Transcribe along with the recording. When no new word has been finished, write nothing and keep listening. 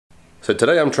So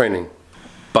today I'm training,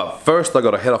 but first I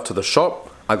gotta head off to the shop.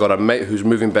 I got a mate who's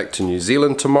moving back to New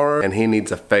Zealand tomorrow and he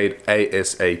needs a fade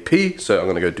ASAP, so I'm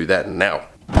gonna go do that now.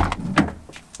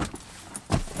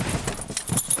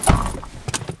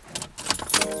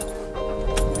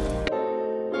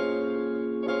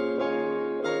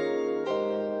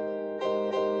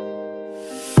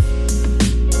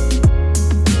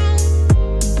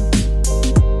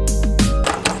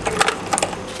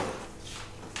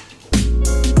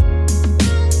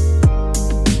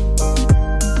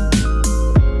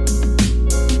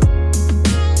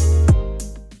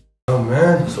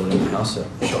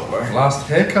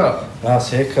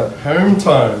 Last haircut. Home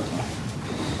time.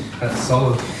 That's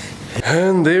solid.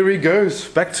 And there he goes,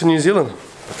 back to New Zealand.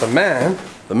 But the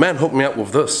man hooked me up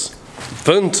with this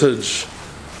vintage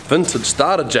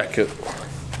starter jacket.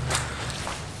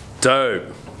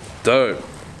 Dope.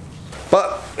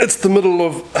 But it's the middle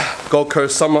of Gold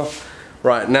Coast summer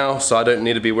right now, so I don't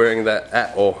need to be wearing that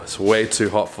at all. It's way too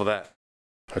hot for that.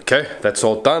 Okay, that's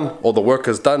all done. All the work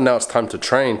is done. Now it's time to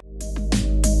train.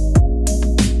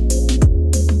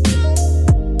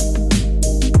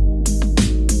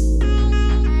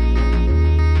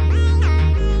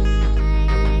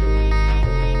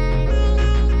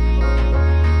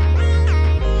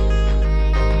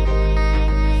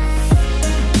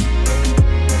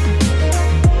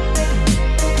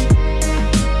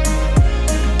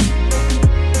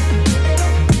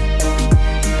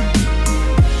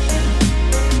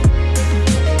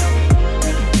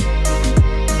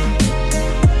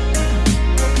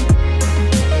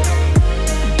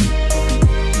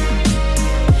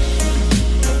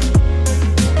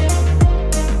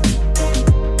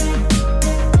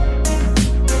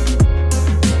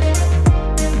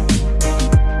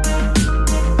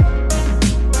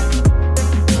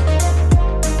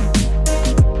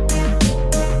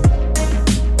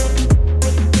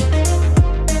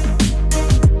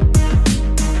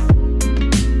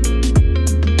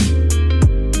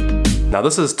 Now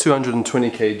this is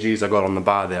 220 kgs I got on the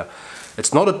bar there.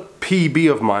 It's not a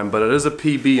PB of mine, but it is a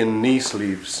PB in knee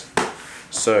sleeves.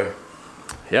 So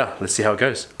yeah, let's see how it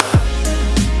goes.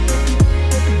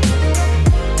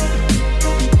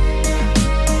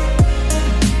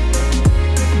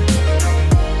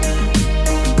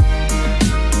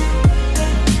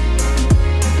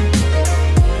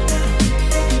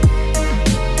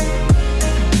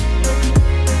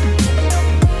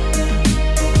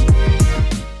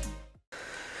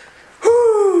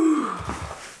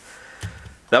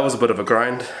 That was a bit of a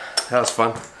grind. That was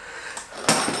fun.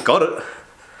 Got it.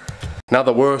 Now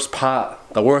the worst part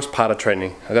of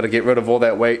training. I gotta get rid of all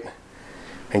that weight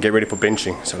and get ready for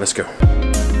benching. So let's go.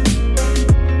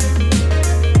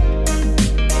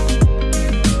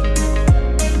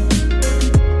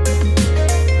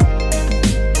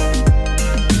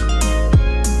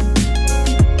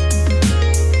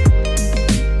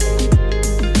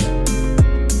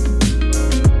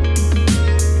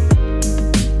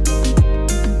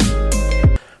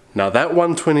 Now that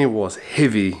 120 was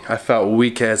heavy. I felt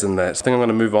weak as in that. So I think I'm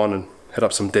gonna move on and hit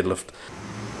up some deadlift.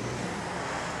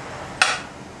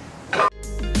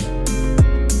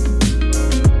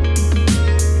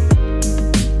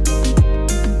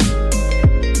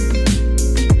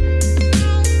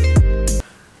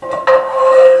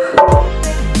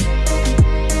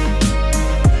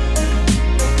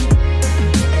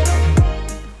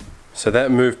 So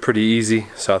that moved pretty easy.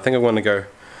 So I think I'm gonna go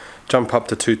jump up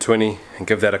to 220 and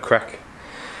give that a crack.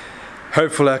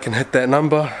 Hopefully I can hit that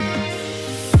number.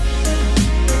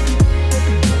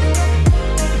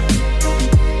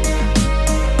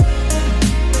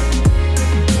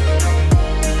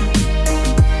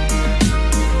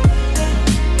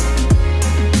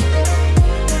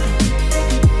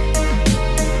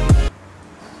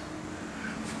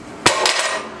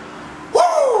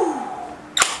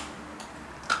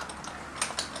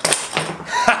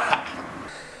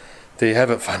 There you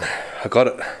have it, fun. I got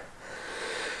it.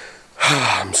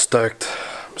 I'm stoked.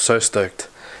 I'm so stoked.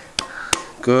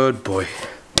 Good boy.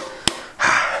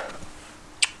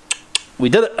 We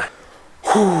did it.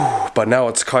 But now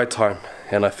it's kai time,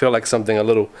 and I feel like something a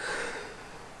little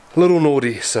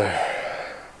naughty. So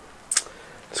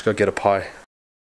let's go get a pie.